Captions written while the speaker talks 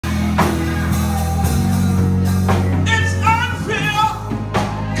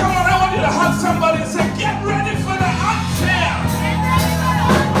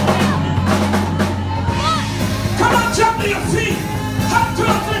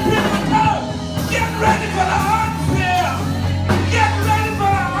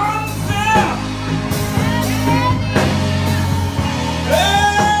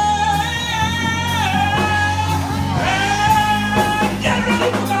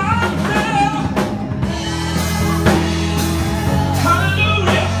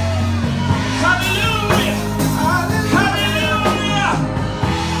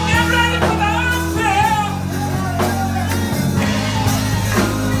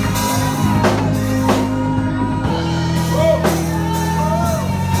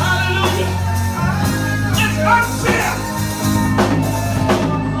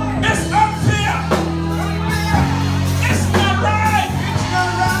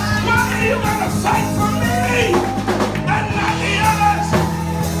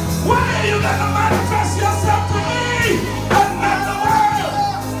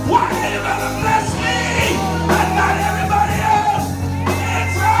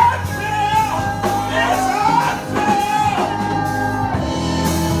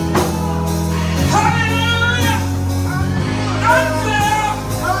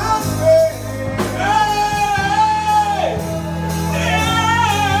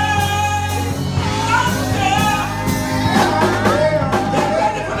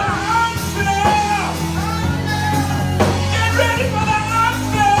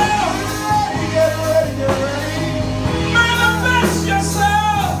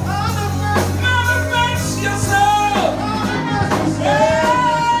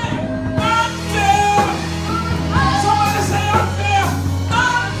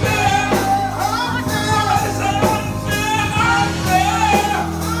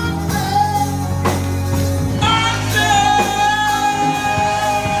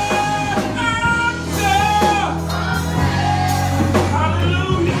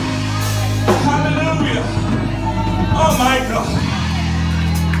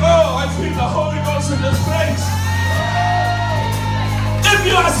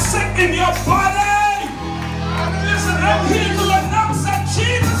in your body. Listen, I'm here to announce that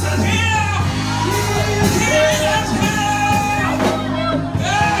Jesus is here. He is here.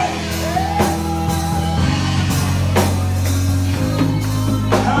 Hey.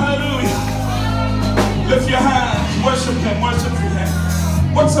 Hallelujah. Lift your hands. Worship Him. Worship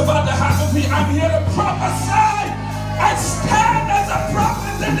Him. What's about to happen to me? I'm here to prophesy. I stand as a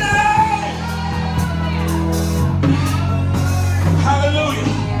prophet today. Hallelujah.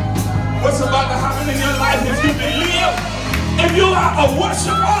 What's about to happen in your life if you believe, if you are a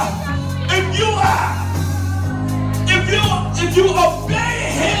worshiper, if you obey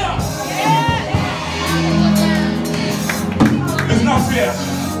Him. It's not fair.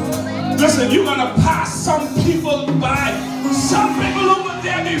 Listen, you're going to pass some people by. Some people who were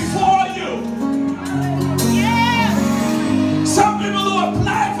there before you. Some people who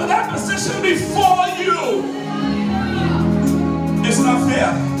applied for that position before you. It's not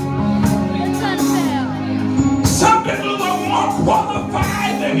fair. It's unfair. Some people who are more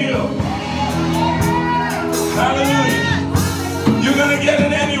qualified than you. Hallelujah. You're going to get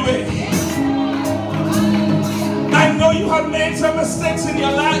it anyway. I know you have made some mistakes in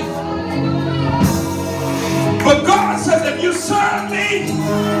your life. But God says if you serve me,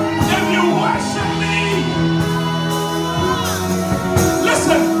 if you worship me,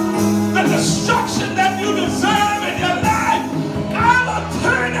 listen, the destruction that you deserve in your life, I will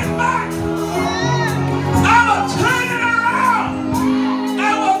turn it back. I will turn it around.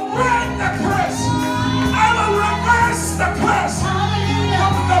 I will break the curse. I will reverse the curse.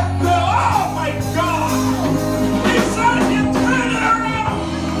 Oh my God. He said you turn it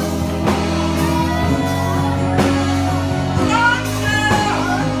around. Not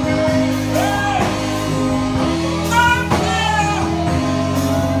fair. Hey. Not fair.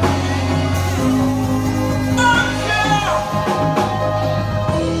 Not fair.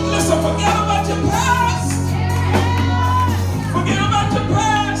 Listen, forget about your past. Forget about your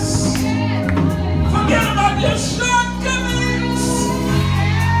past. Forget about your shortcomings.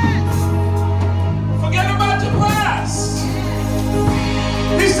 Forget about your past.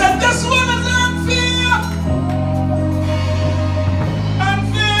 He said, this one is unfair.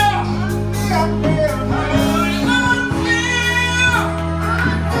 Unfair. Unfair. Unfair.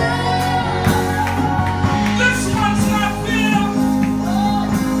 This one's not fair.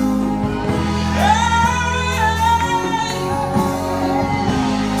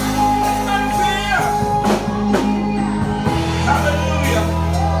 Unfair.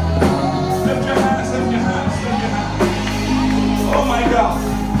 Hallelujah. Lift your hands, lift your hands, lift your hands. Oh my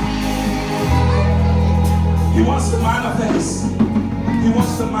God. He wants to manifest. He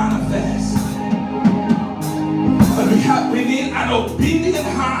wants to manifest. But we need an obedient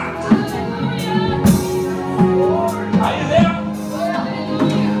heart. Are you there?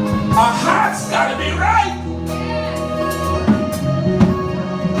 Our heart's got to be right.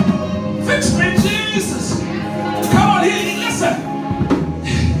 Fix me, Jesus. Come on, listen.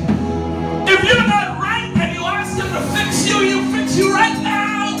 If you're not right and you ask Him to fix you, He'll fix you right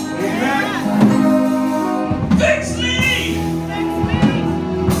now. Amen. Fix me.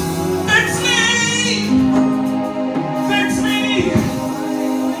 Fix me. Fix me.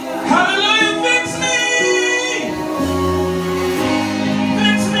 Hallelujah. Fix me.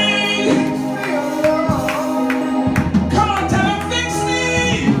 Fix me. Come on, tell Him, fix me.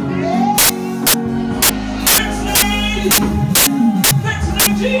 Fix me. Fix me,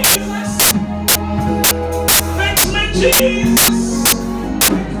 Jesus. Fix me, Jesus.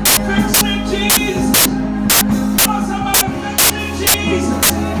 Fix me, Jesus. Come on, somebody, fix me,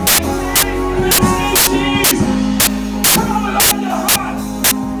 Jesus. Fix me, Jesus. Come on, with all your heart.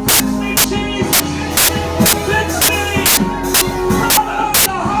 Fix me, Jesus. Fix me. Come on, with all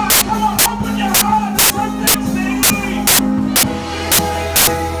your heart. Come on, open your heart and say, fix me.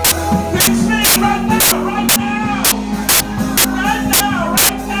 Fix me right now, right now. Right now,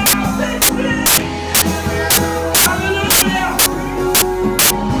 right now. Fix me. Hallelujah.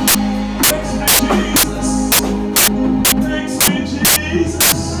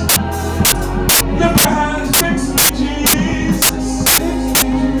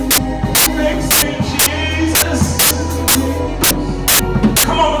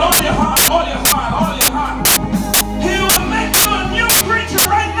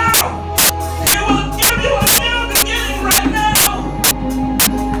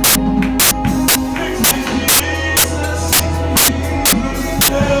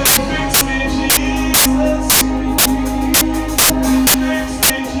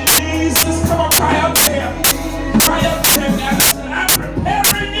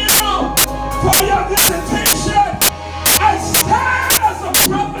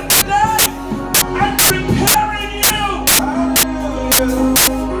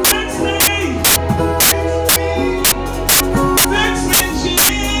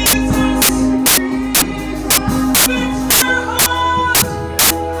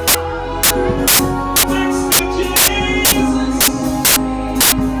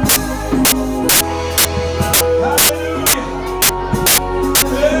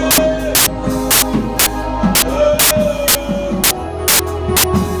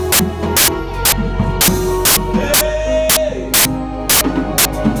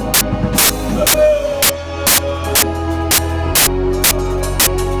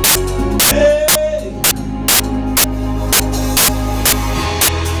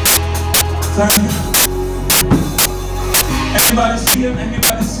 crying out. Anybody see him?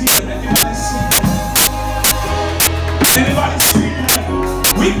 Anybody see him? Anybody see him? Anybody see him?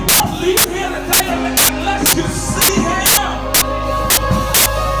 We won't leave here today unless you see him.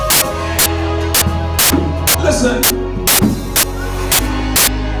 Listen,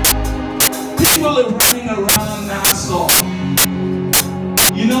 people are running around Nassau.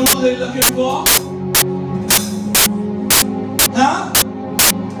 You know what they're looking for? Huh?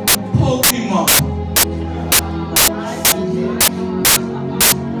 Pokemon.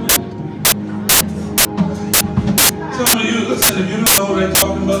 Some of you, listen, if you don't know what they're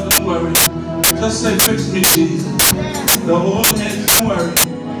talking about, don't worry. Just say, fix me, Jesus. The whole head, don't worry.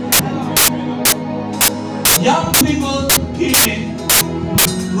 Young people keeping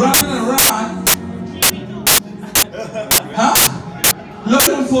running around, huh?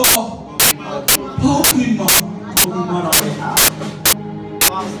 Looking for Pokemon.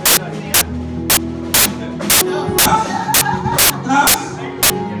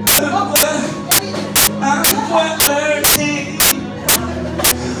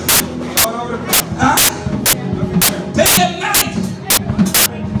 Day and night.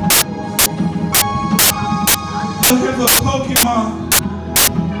 Looking for Pokemon.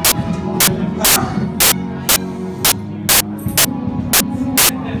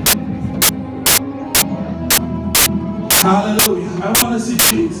 Hallelujah. I want to see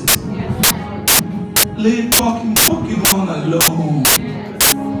Jesus. Leave Pokemon alone.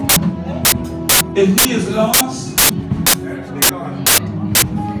 If he is lost,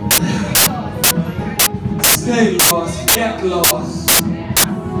 stay lost, get lost.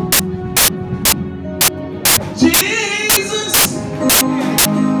 Jesus.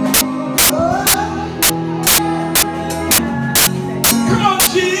 Come on,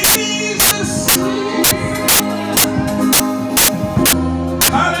 Jesus.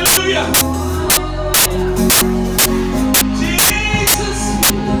 Hallelujah. Jesus.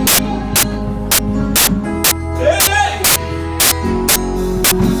 Hey.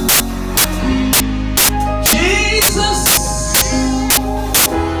 Jesus.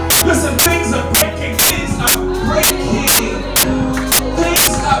 Listen, things are breaking. Things are breaking. Things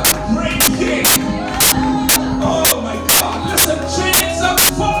are breaking. Oh my God. Listen, chains are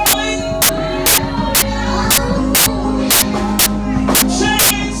falling.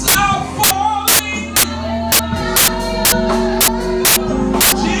 Chains are falling.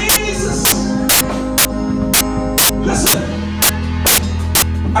 Jesus. Listen,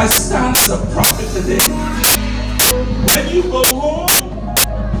 I stand as a prophet today. When you go home,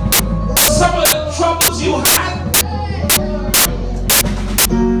 some of the troubles you had,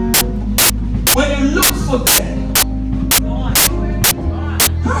 when you look for them,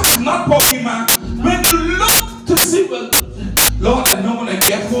 not Pokemon, when you look to see, well, Lord, I know when I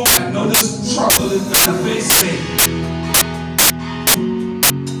get home, I know this trouble is going to face me.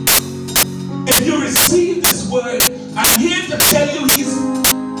 If you receive this word, I'm here to tell you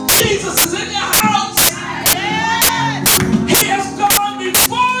Jesus is in your house. He has gone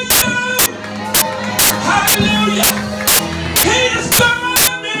before you. Hallelujah. He has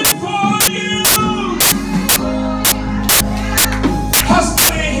gone before you.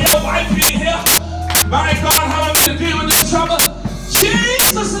 Husband ain't here, wife ain't here. My God, how am I going to deal with this trouble?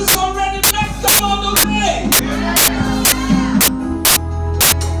 Jesus has already met them on the way.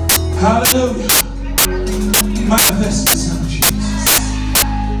 Hallelujah. Manifest yourself, Jesus.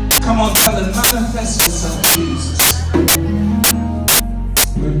 Come on, tell him, manifest yourself, Jesus.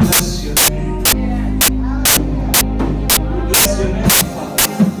 We bless your name. We bless your name, Father.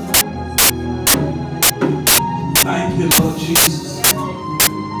 Thank you, Lord Jesus.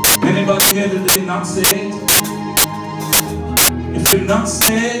 Anybody here today not saved? If you're not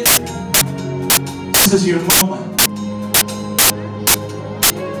saved, this is your moment.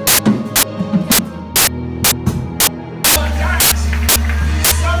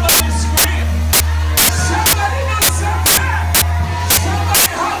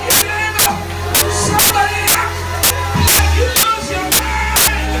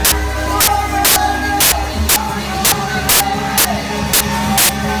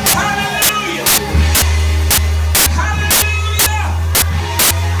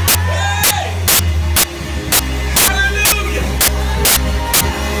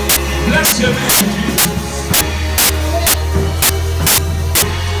 Bless your name, Jesus.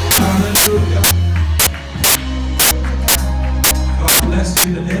 Hallelujah. God bless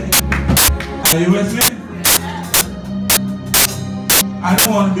you today. Are you with me? I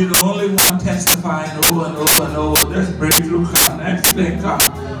don't want to be the only one testifying over and over and over. This breakthrough come, next thing come,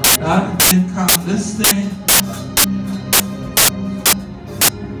 that thing come, this thing.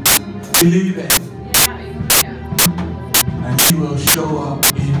 Believe it. And He will show up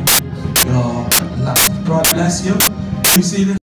in your life. God bless you. You see this?